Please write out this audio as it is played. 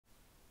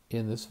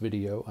In this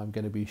video, I'm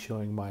going to be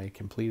showing my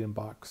complete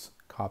in-box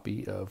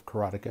copy of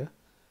Karateka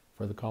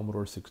for the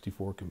Commodore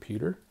 64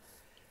 computer.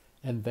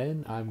 And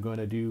then I'm going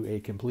to do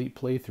a complete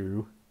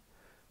playthrough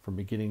from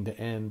beginning to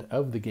end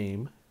of the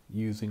game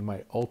using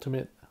my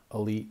Ultimate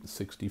Elite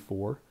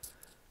 64.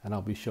 And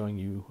I'll be showing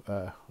you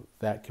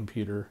that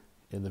computer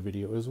in the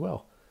video as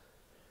well.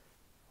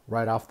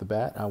 Right off the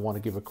bat, I want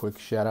to give a quick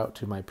shout out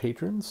to my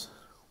patrons.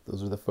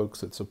 Those are the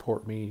folks that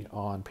support me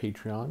on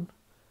Patreon.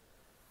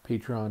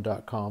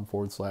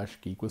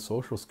 Patreon.com/geek with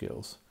social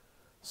skills.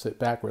 Sit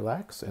back,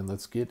 relax, and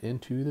let's get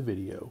into the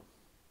video.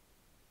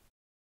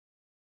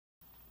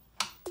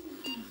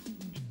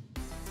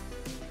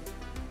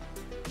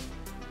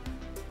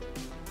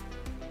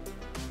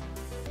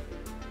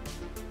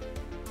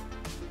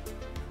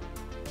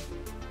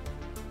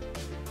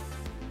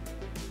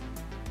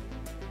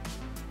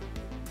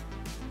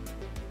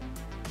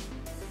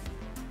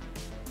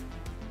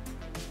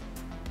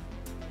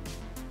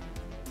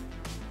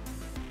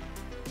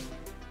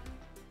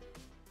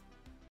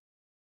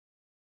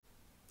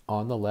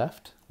 On the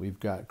left,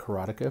 we've got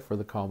Karateka for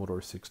the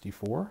Commodore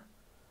 64.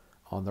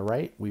 On the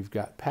right, we've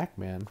got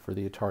Pac-Man for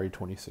the Atari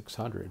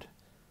 2600.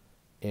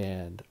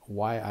 And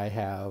why I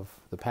have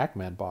the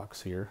Pac-Man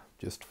box here,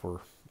 just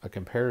for a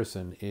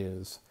comparison,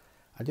 is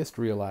I just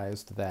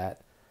realized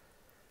that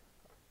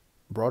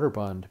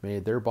Broderbund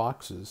made their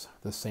boxes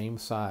the same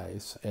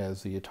size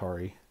as the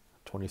Atari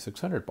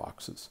 2600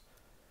 boxes,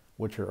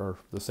 which are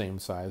the same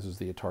size as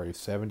the Atari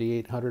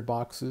 7800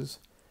 boxes,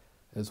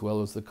 as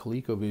well as the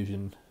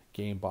ColecoVision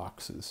game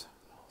boxes.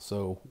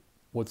 So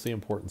what's the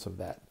importance of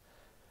that?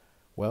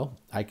 Well,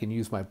 I can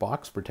use my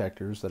box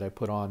protectors that I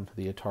put on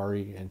the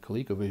Atari and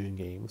ColecoVision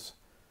games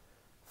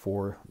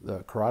for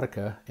the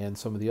Karateka and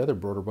some of the other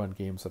Broderbund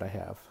games that I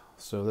have.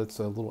 So that's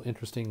a little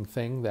interesting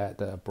thing that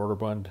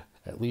Broderbund,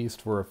 at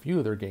least for a few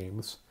of their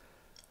games,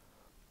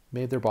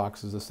 made their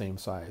boxes the same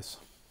size.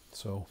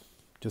 So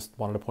just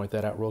wanted to point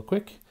that out real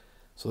quick.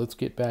 So let's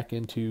get back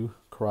into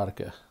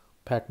Karateka.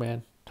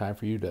 Pac-Man, time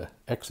for you to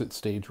exit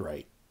stage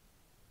right.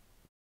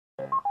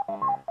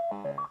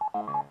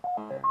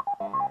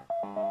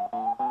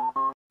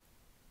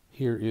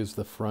 Here is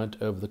the front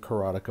of the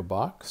Karateka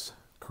box.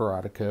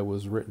 Karateka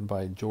was written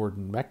by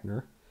Jordan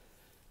Mechner.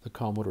 The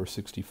Commodore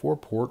 64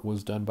 port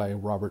was done by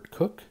Robert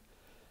Cook.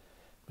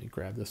 Let me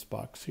grab this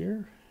box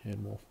here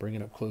and we'll bring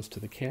it up close to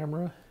the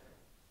camera.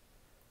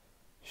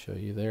 Show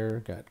you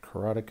there, got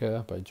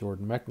Karateka by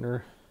Jordan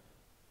Mechner.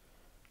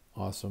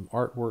 Awesome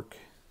artwork.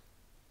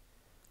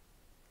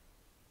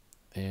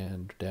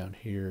 And down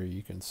here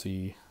you can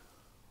see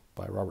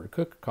by Robert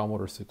Cook,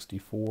 Commodore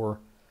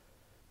 64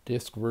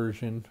 disc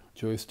version,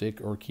 joystick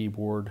or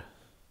keyboard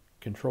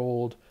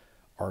controlled,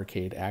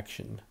 arcade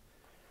action.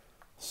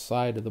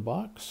 Side of the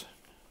box,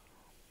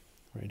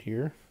 right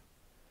here.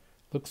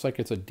 Looks like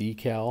it's a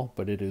decal,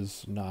 but it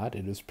is not.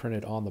 It is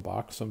printed on the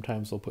box.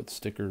 Sometimes they'll put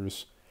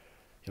stickers.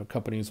 You know,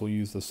 companies will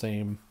use the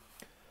same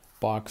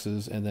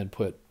boxes and then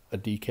put a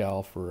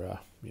decal for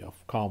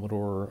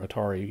Commodore,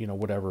 Atari,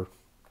 whatever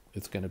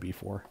it's going to be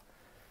for.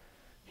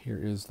 Here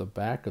is the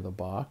back of the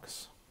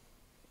box,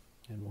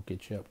 and we'll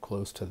get you up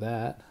close to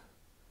that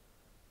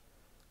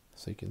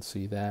so you can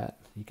see that.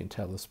 You can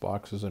tell this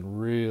box is in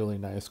really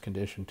nice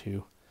condition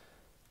too.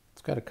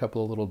 It's got a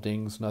couple of little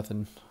dings,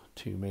 nothing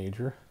too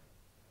major.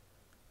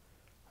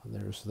 And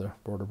there's the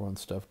Broderbund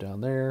stuff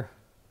down there,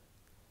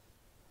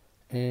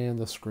 and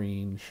the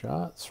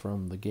screenshots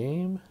from the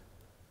game.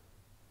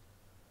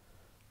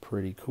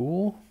 Pretty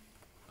cool.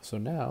 So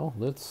now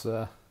let's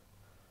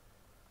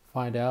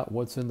find out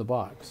what's in the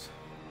box.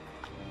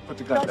 Put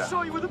the gun down. I'll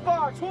show you with the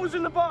box. What was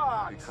in the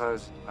box?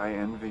 Because I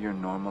envy your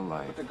normal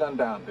life. Put the gun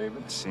down,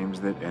 David. It seems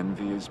that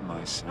envy is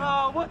my sin.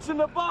 Oh, what's in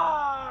the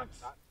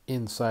box?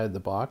 Inside the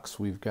box,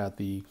 we've got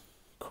the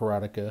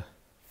Karateka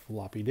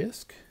floppy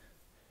disk.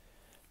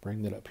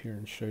 Bring that up here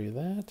and show you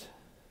that.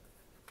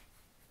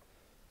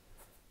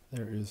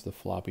 There is the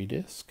floppy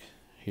disk.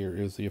 Here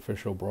is the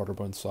official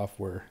Broderbund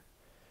software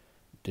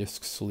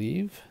disk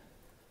sleeve.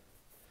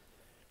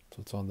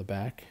 So it's on the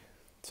back.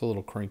 It's a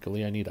little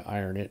crinkly. I need to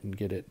iron it and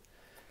get it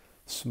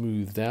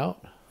smoothed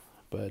out.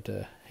 But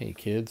hey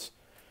kids,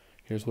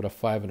 here's what a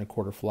 5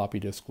 1/4 floppy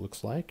disk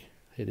looks like.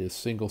 It is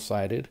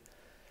single-sided,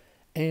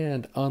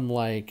 and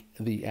unlike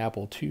the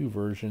Apple II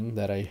version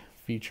that I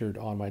featured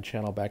on my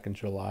channel back in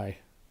July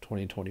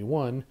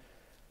 2021,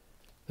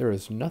 there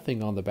is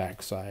nothing on the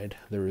back side.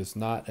 There is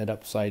not an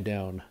upside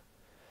down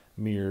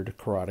mirrored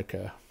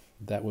Karateka.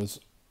 That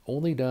was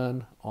only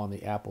done on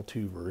the Apple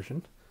II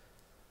version.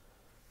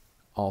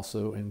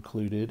 Also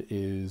included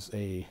is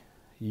a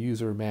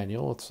user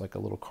manual. It's like a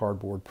little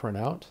cardboard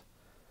printout.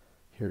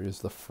 Here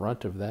is the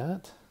front of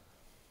that.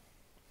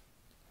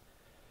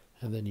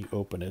 And then you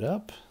open it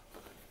up,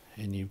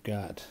 and you've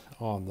got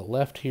on the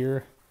left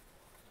here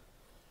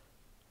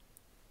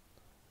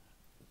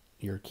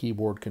your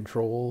keyboard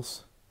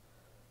controls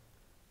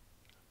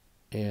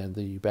and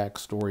the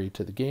backstory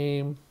to the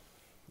game.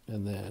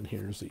 And then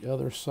here's the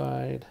other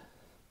side.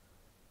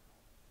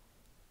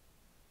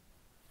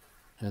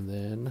 And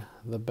then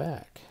the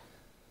back.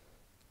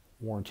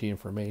 warranty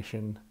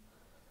information,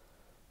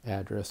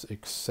 address,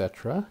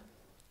 etc.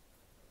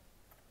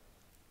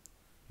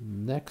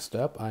 Next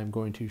up, I'm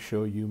going to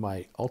show you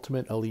my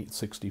Ultimate Elite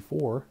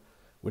 64,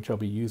 which I'll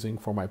be using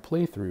for my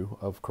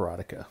playthrough of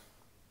Karateka.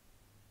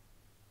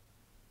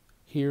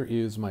 Here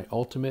is my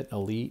Ultimate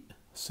Elite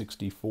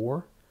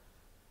 64.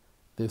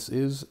 This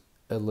is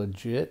a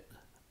legit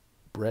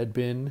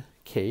breadbin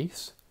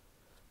case,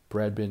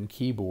 breadbin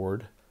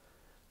keyboard.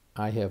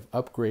 I have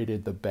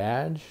upgraded the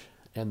badge,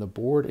 and the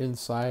board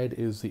inside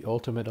is the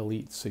Ultimate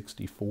Elite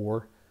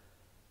 64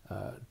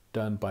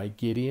 done by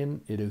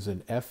Gideon. It is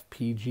an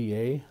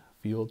FPGA,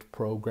 Field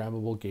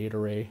Programmable Gate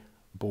Array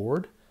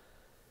board,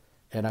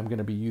 and I'm going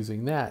to be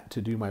using that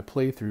to do my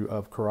playthrough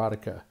of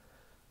Karateka.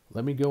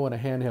 Let me go in a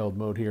handheld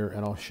mode here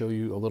and I'll show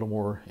you a little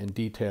more in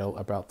detail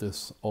about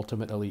this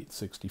Ultimate Elite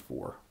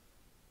 64.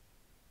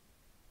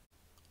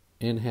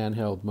 In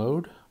handheld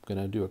mode, I'm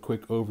going to do a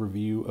quick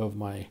overview of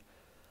my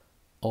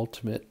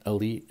Ultimate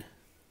Elite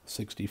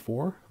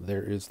 64.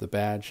 There is the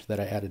badge that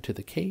I added to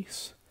the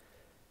case.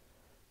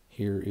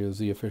 Here is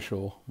the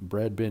official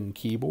breadbin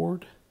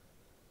keyboard.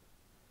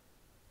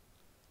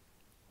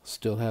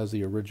 Still has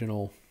the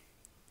original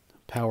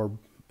power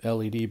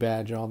LED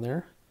badge on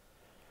there.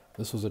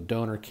 This was a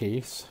donor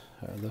case.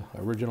 The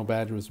original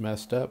badge was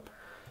messed up.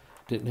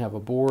 Didn't have a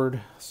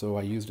board, so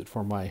I used it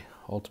for my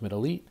Ultimate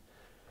Elite.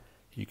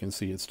 You can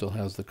see it still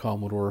has the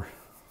Commodore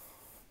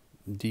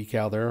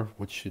decal there,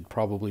 which should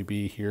probably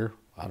be here.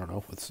 I don't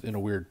know, it's in a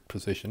weird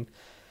position.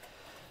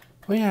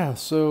 Well, yeah,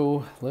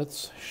 so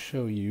let's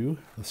show you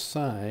the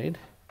side.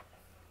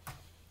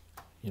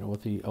 You know,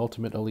 with the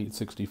Ultimate Elite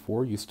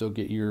 64, you still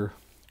get your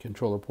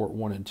controller port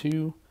 1 and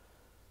 2,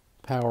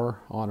 power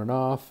on and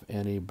off,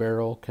 and a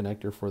barrel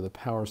connector for the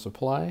power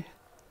supply.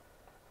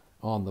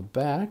 On the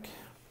back,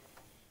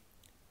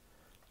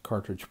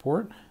 cartridge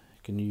port.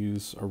 You can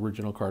use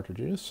original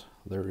cartridges.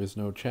 There is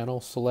no channel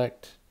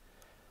select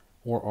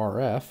or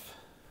RF.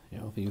 You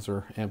know, these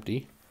are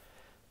empty.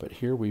 But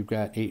here we've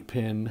got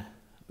 8-pin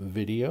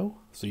video,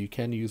 so you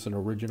can use an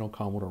original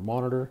Commodore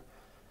monitor,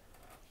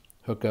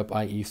 hook up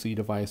IEC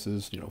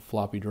devices, you know,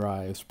 floppy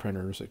drives,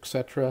 printers,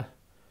 etc.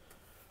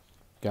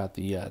 Got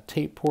the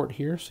tape port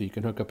here, so you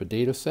can hook up a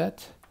data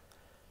set.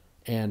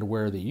 And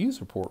where the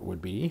user port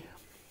would be,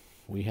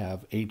 we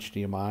have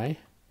HDMI,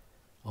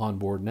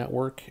 onboard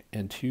network,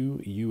 and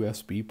 2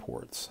 USB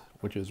ports,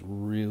 which is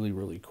really,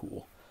 really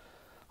cool.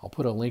 I'll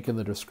put a link in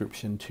the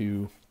description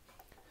to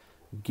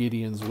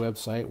Gideon's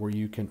website where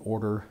you can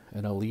order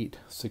an Elite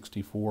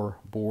 64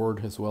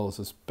 board as well as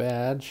this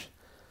badge.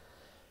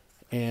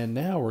 And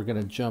now we're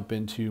going to jump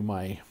into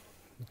my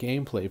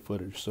gameplay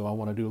footage. So I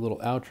want to do a little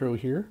outro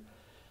here.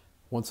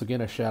 Once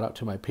again, a shout out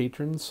to my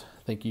patrons.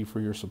 Thank you for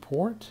your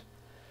support.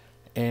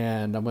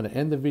 And I'm going to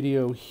end the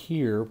video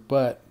here,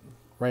 but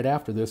right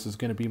after this is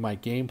going to be my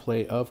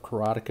gameplay of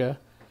Karateka,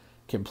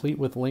 complete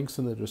with links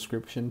in the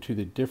description to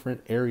the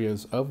different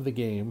areas of the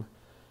game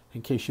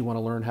in case you want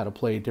to learn how to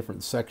play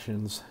different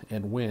sections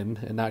and win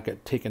and not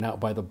get taken out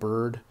by the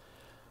bird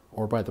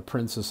or by the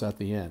princess at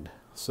the end.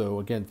 So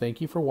again, thank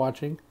you for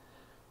watching.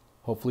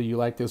 Hopefully you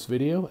like this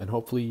video, and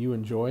hopefully you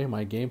enjoy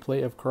my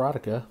gameplay of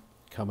Karateka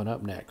coming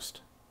up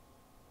next.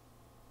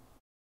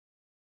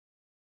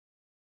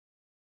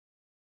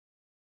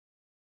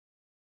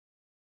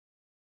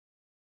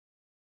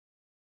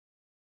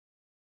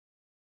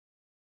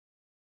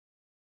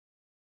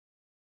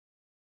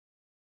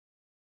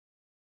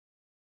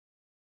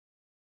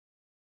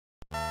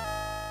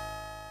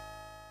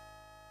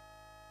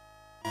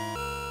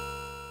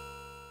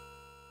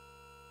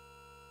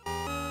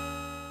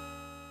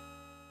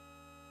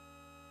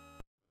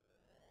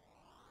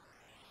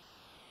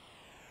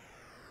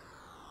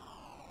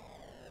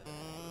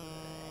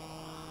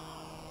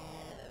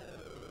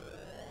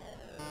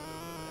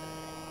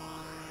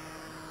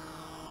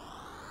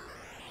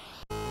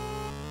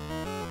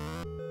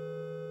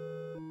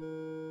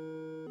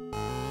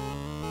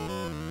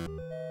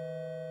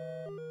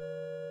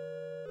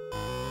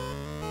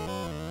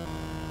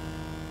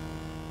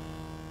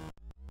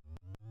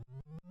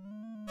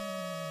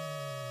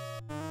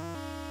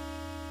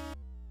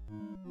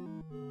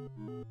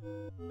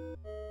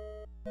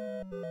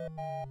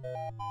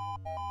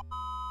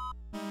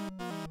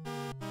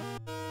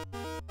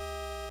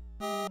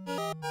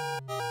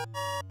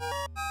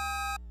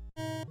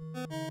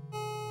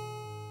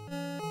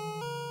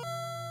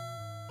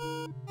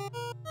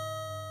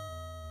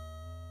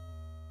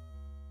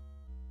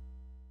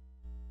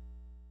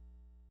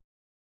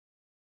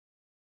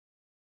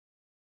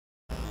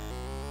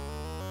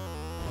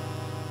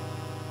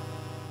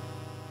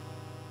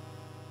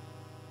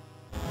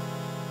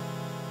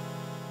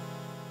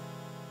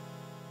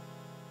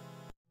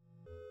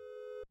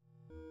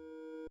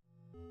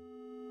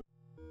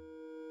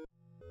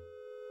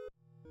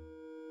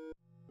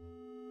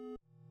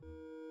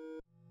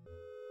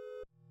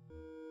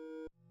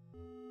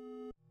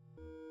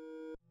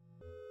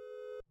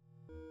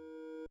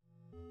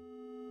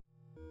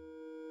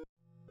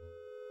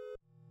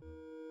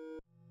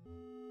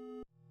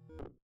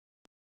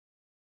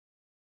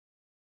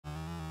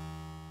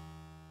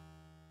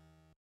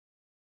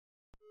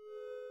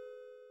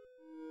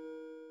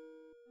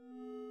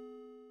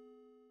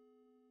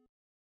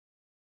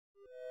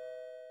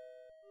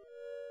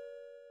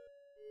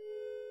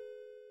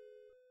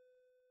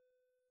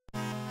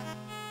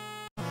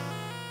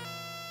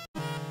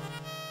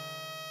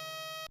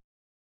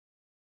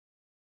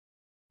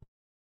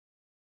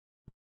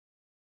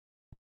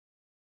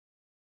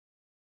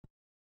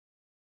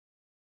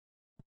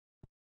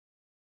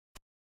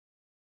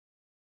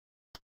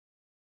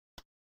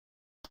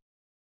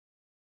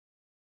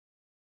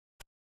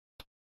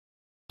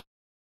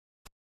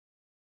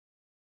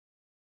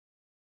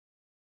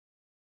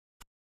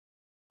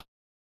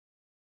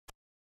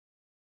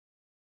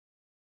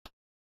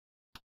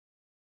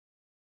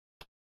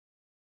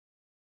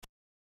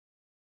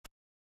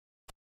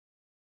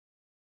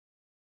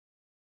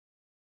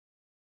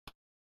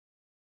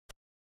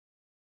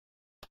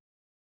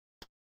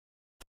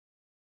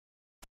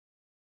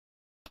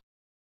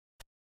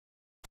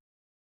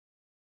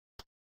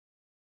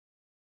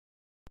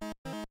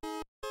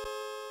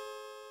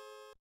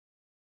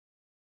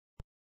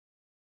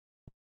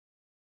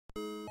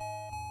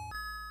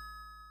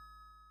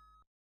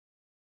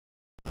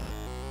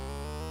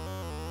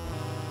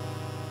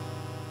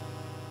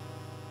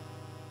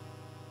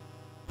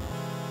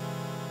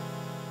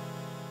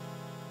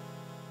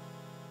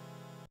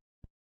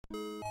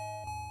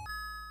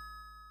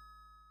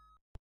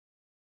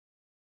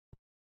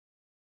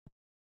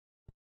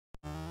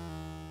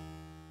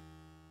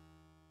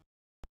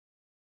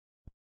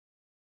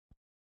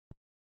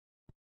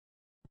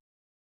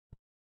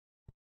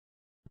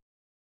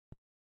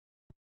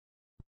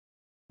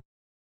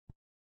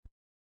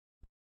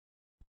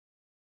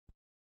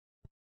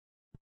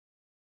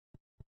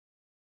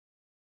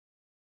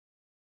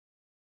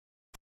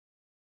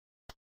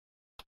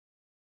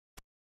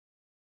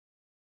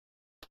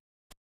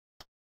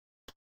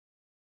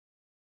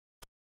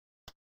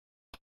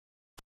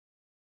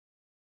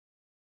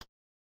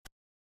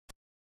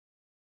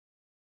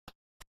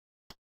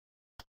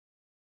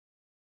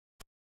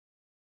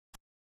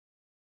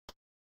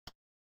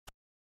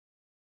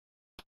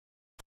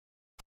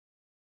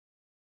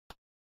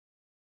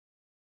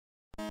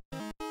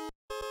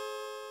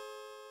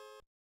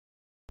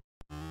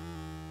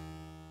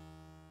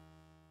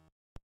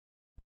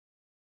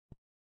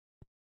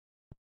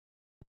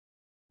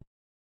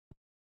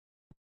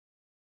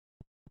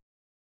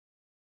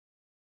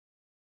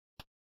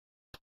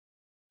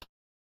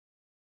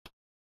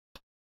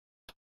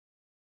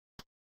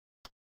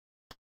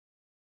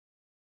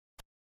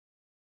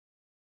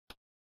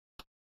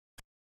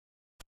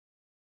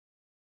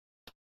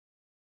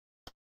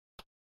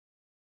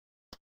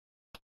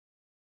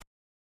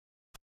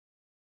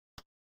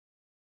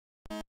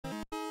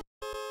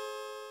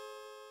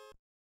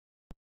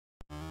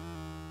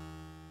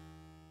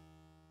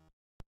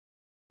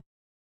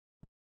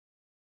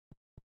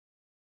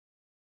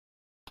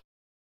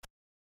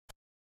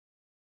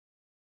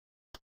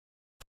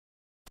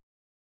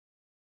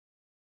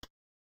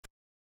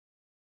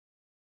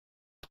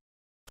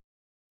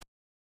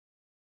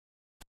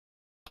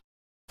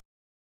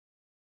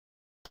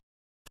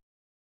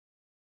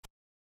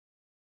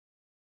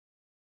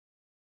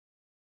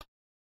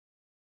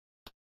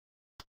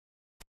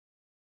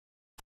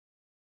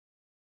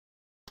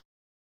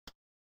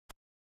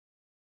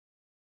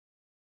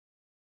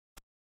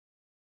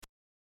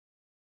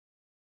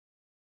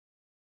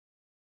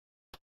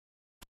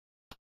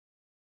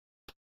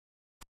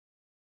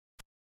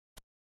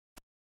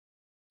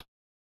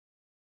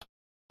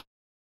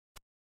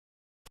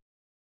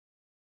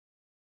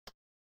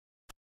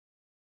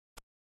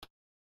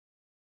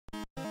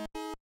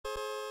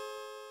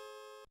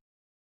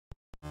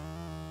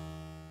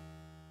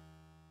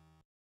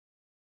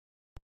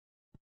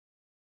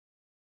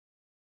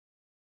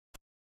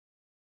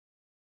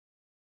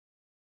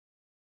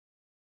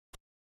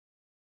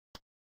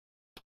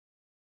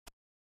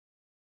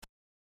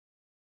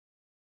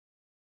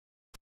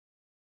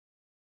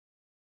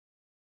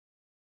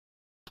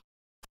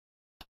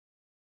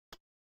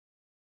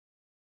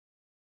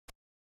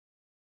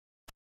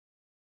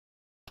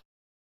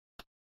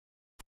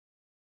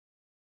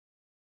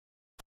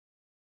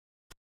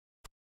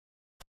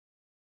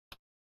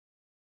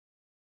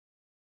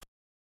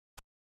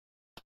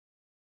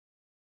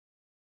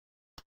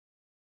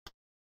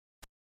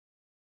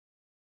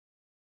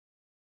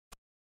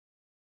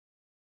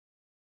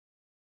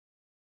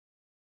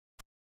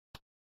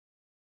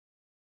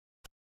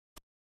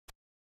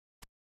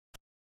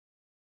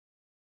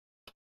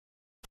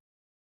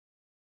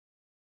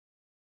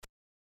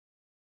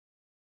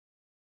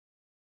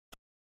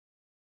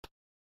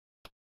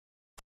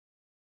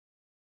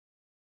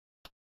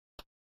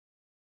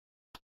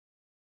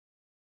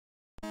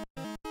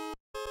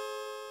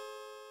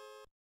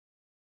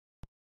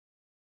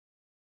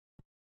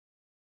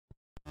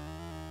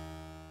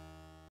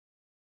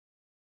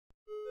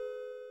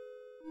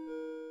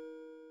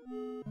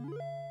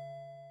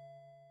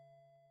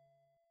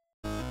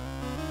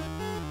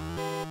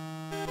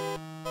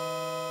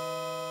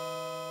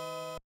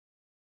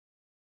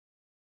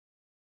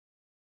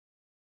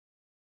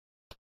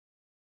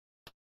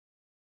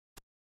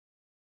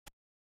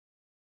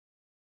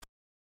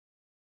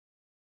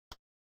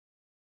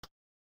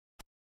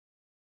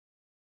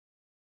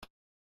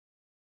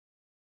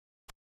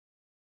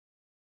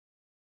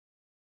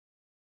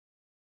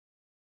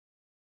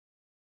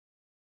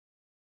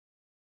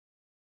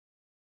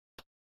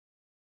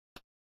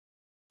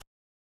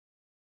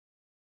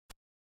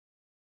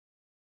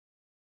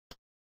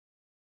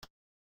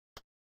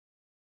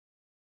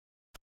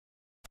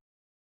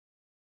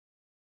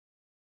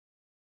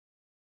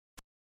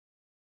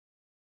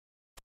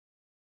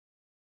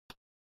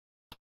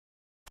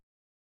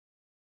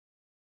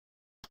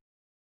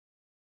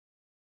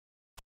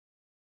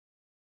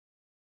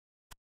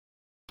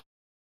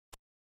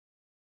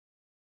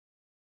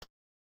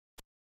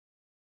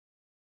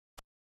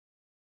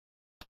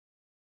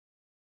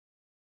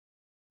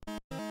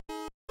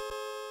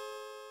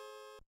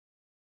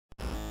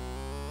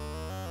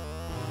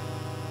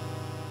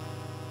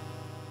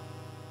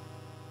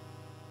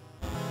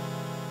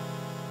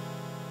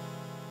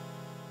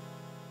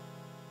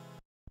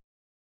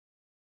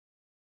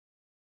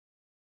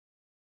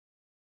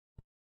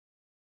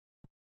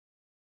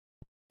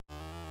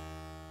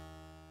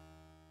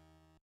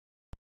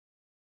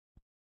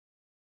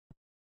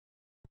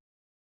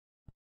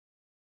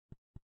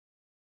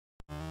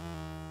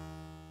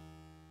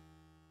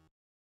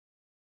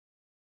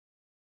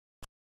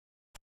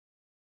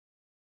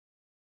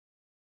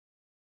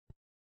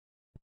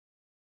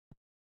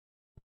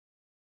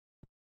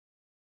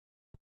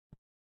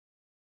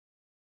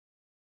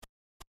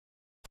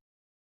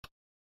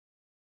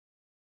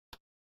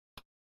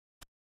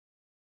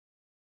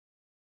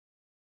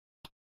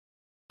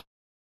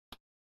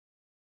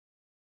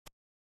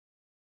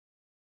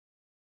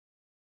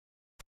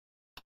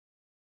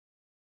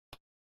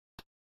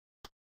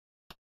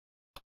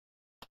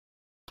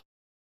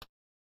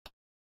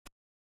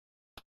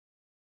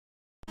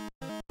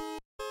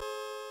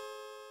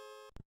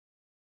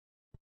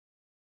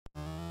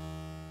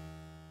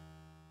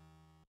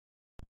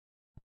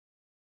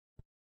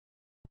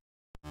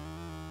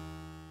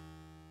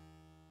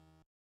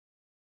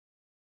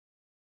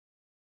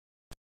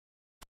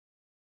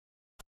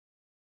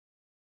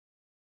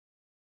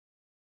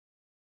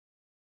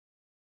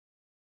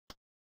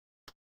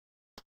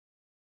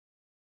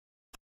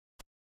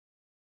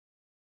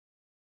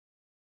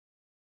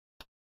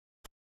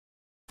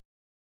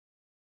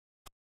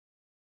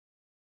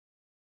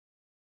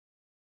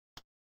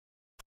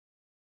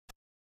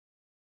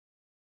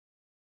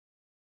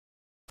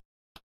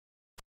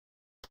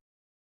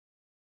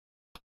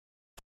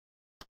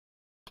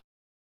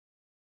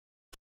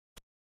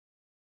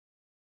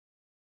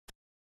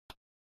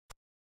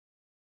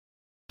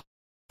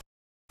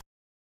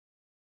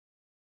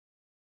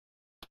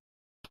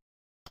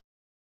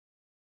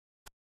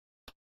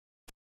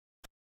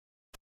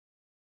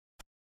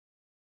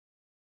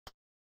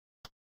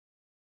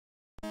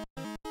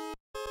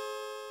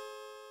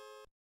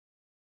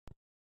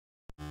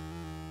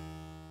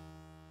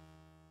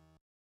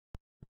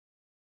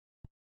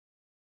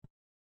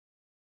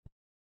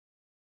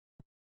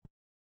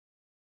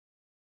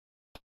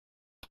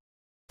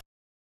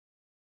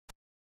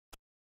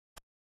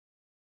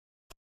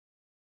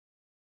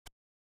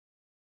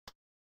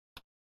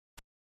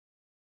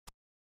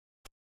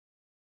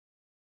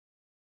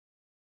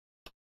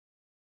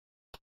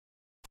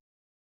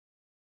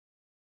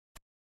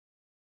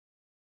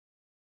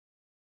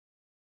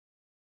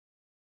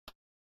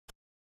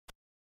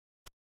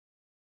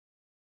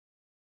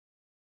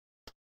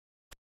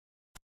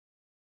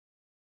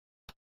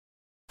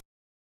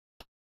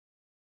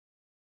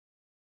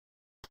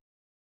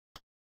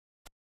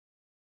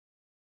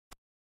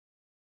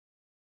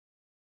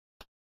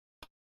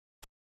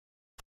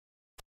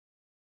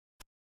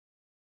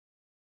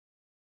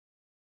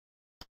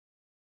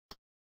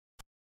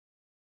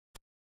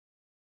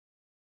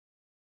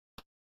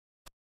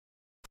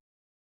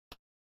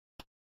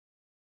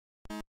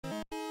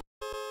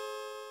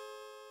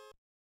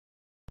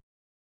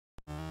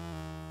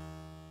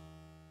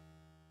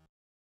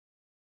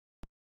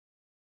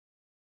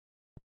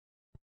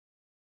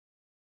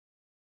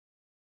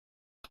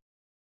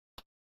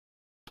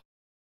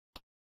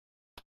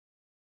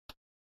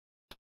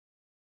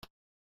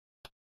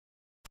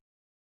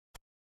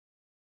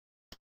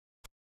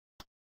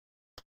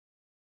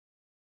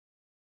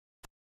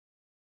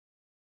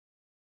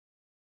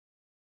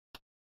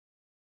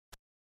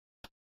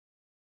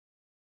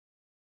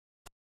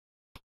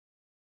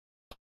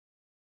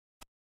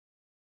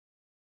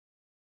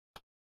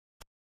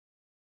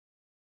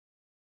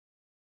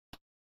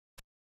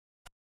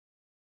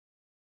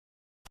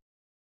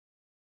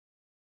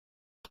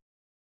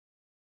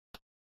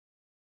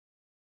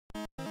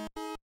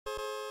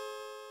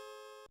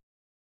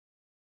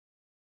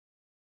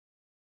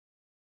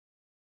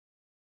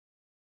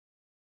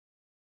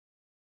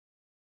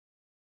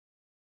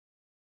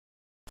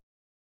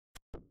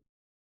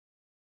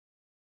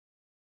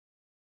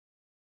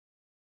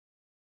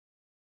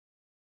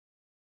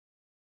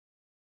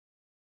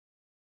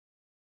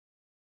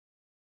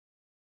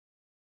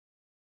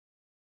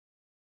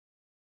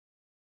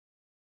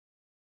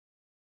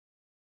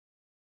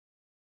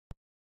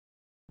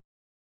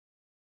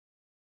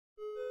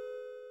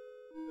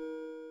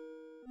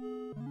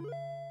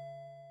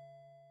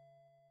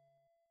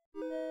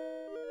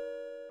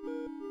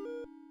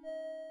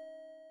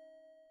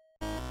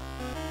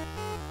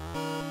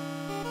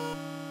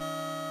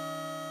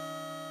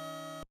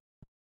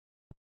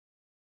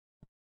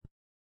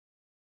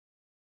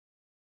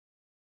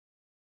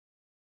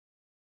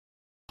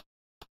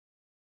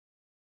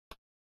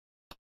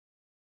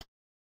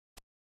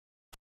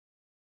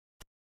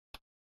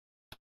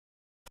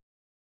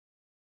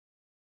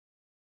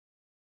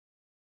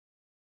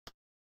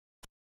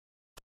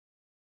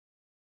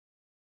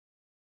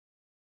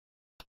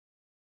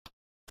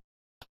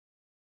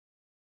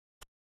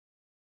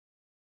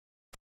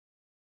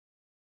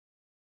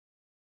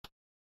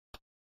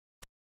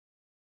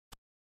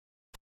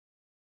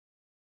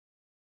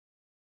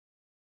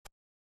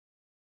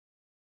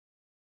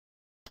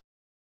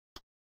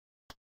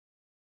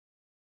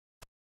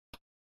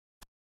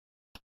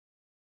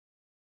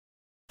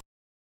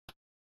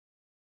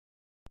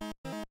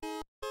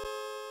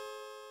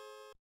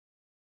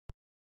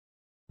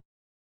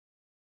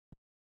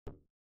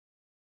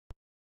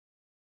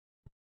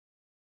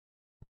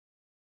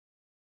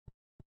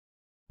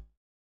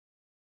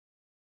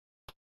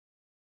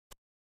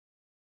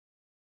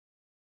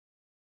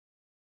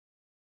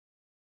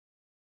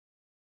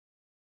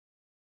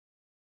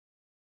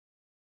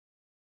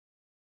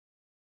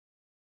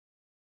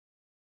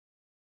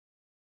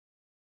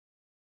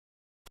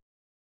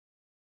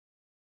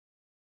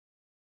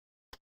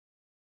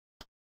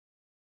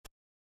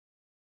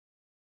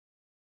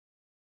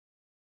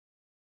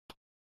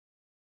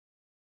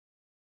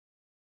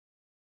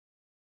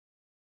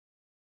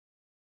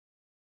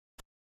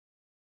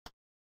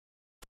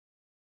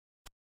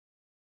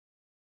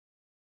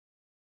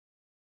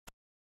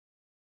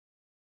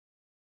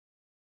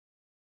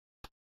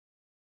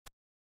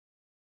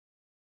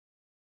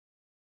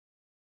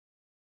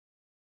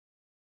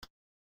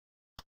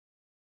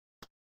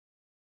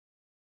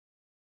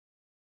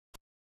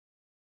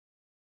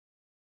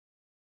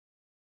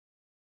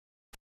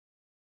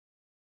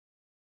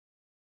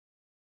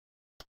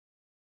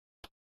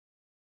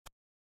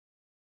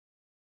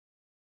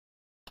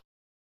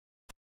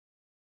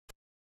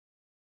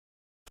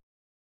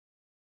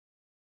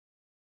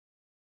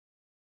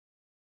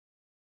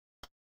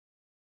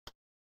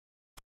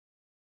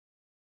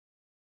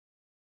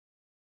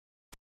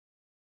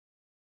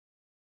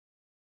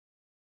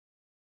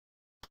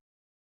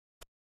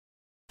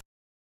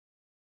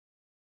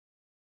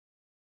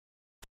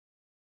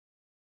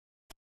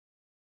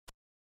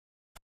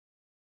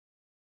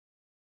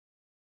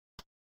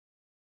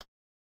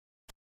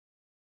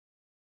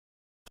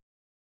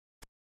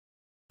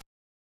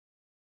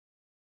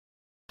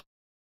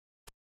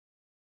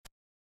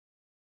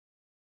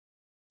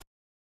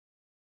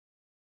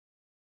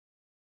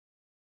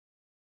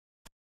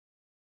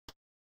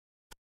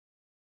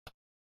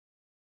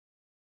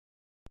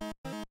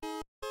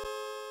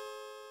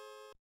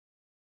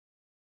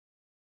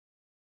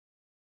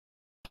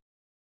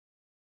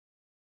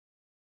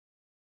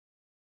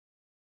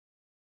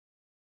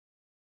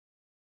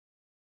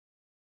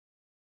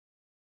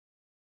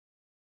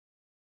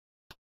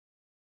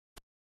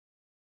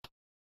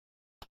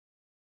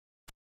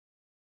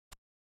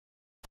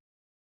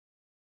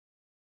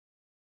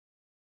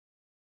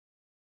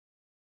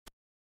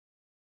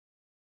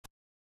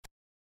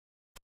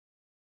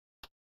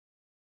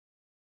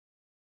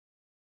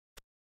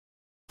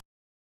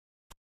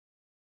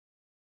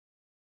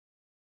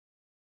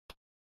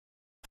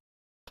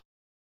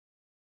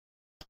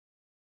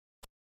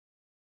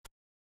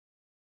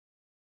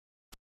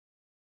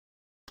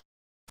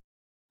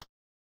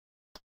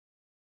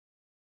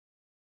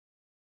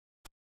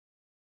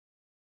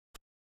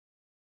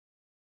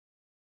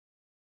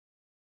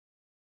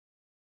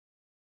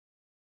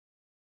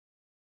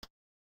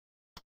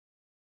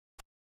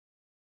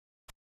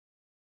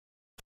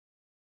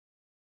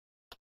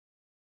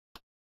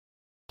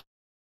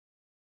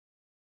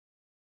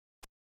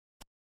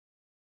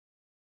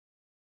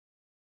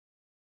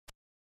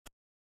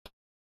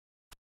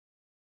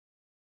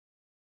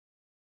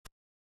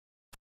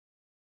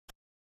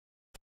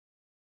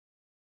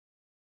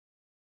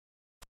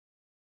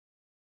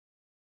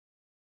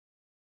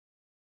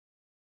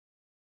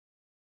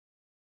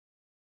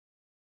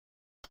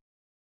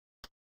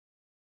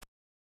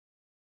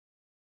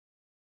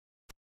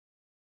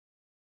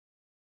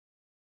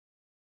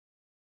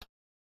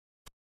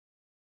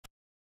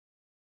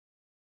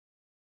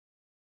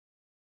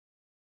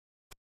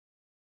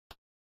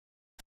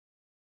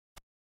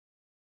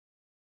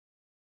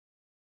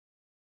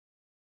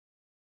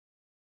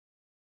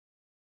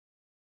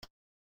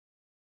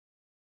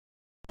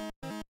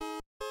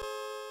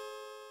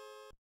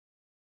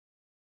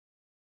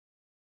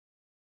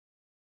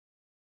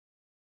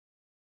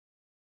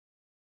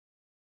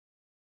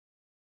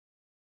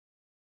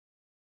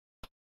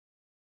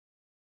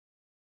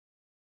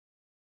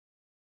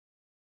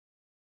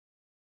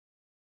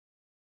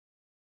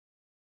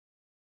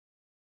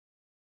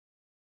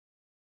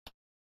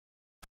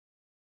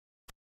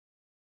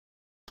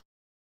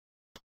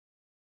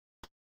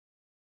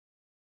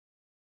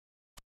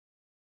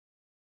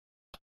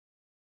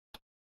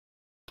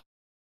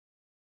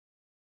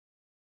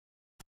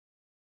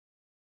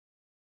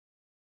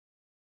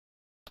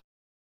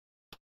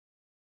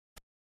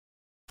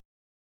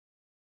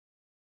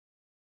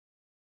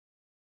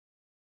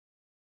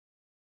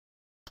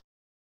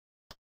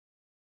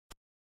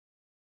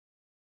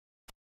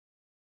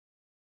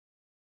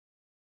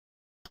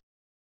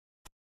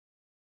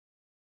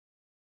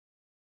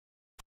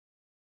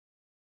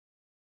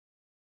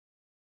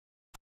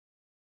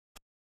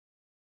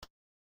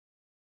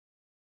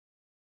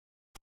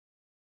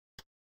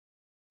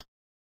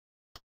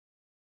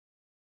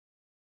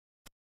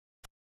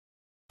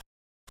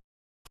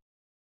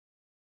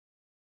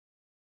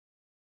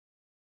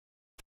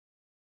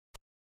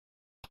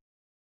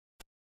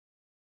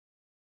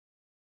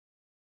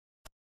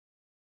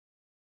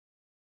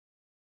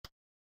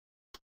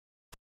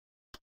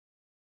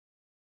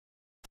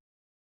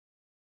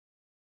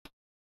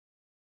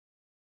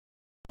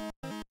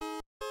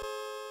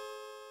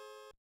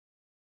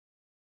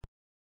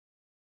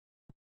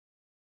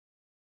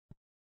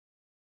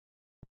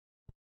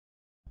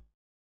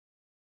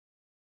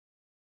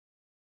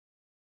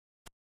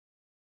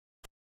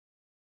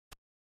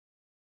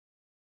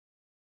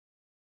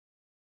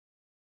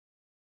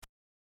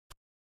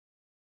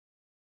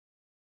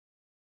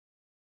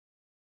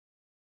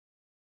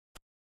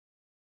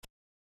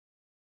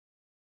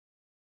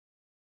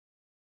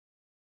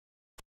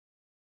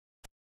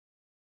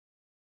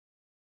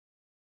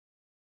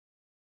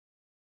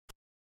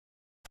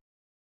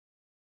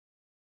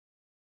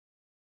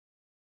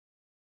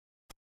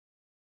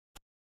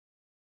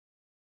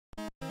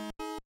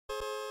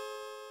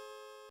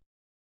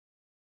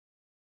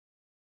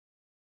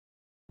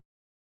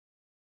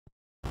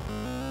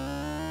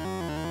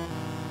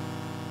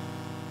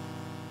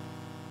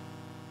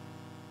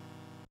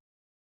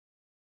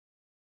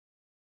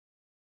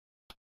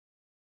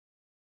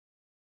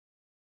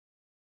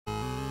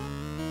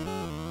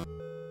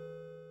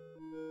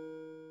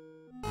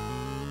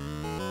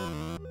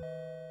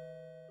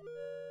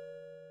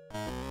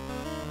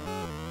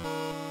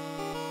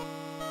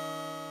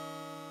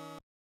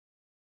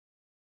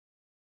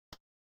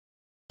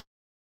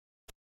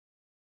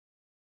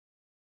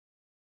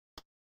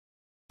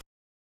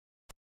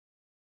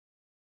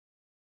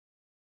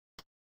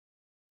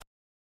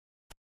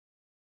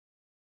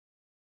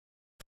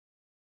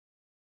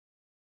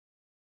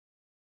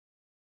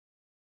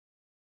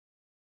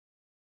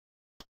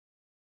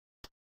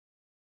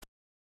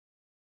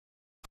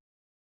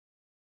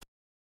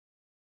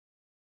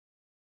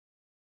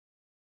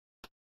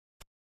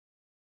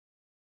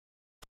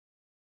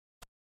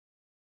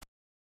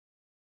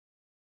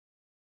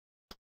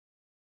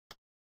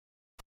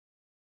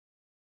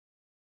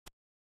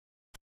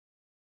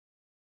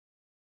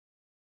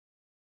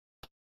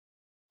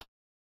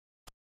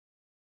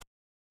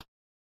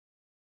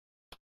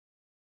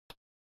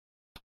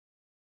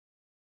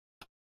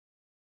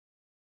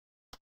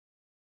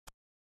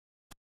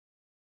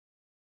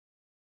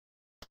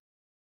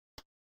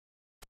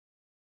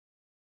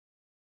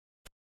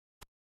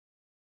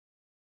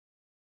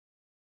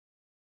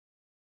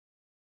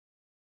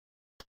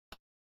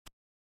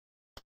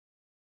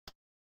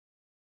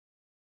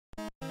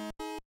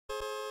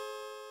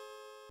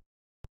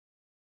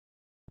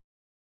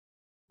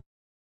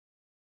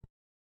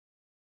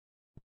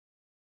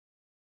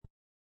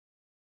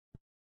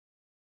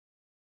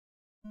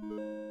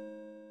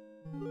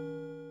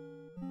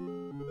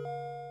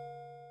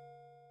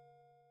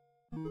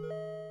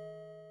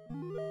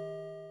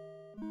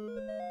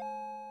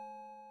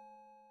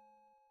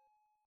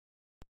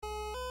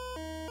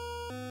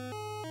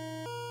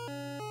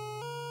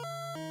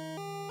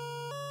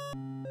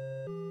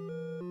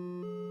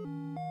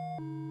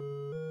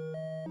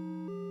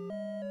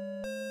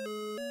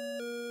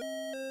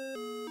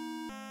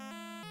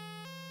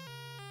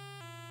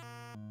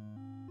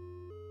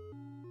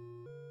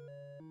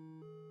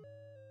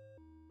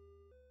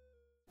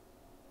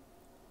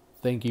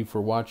 Thank you for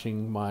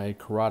watching my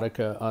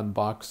Karateka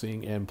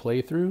unboxing and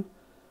playthrough.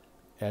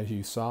 As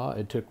you saw,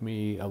 it took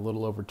me a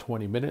little over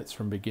 20 minutes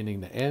from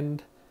beginning to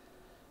end.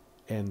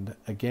 And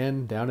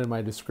again, down in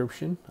my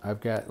description,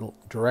 I've got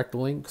direct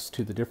links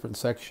to the different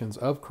sections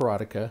of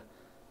Karateka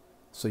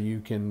so you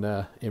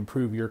can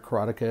improve your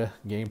Karateka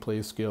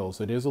gameplay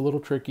skills. It is a little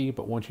tricky,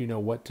 but once you know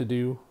what to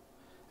do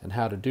and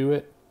how to do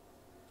it,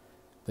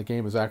 the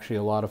game is actually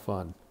a lot of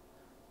fun.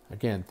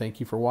 Again, thank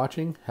you for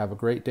watching. Have a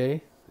great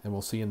day, and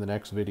we'll see you in the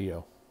next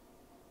video.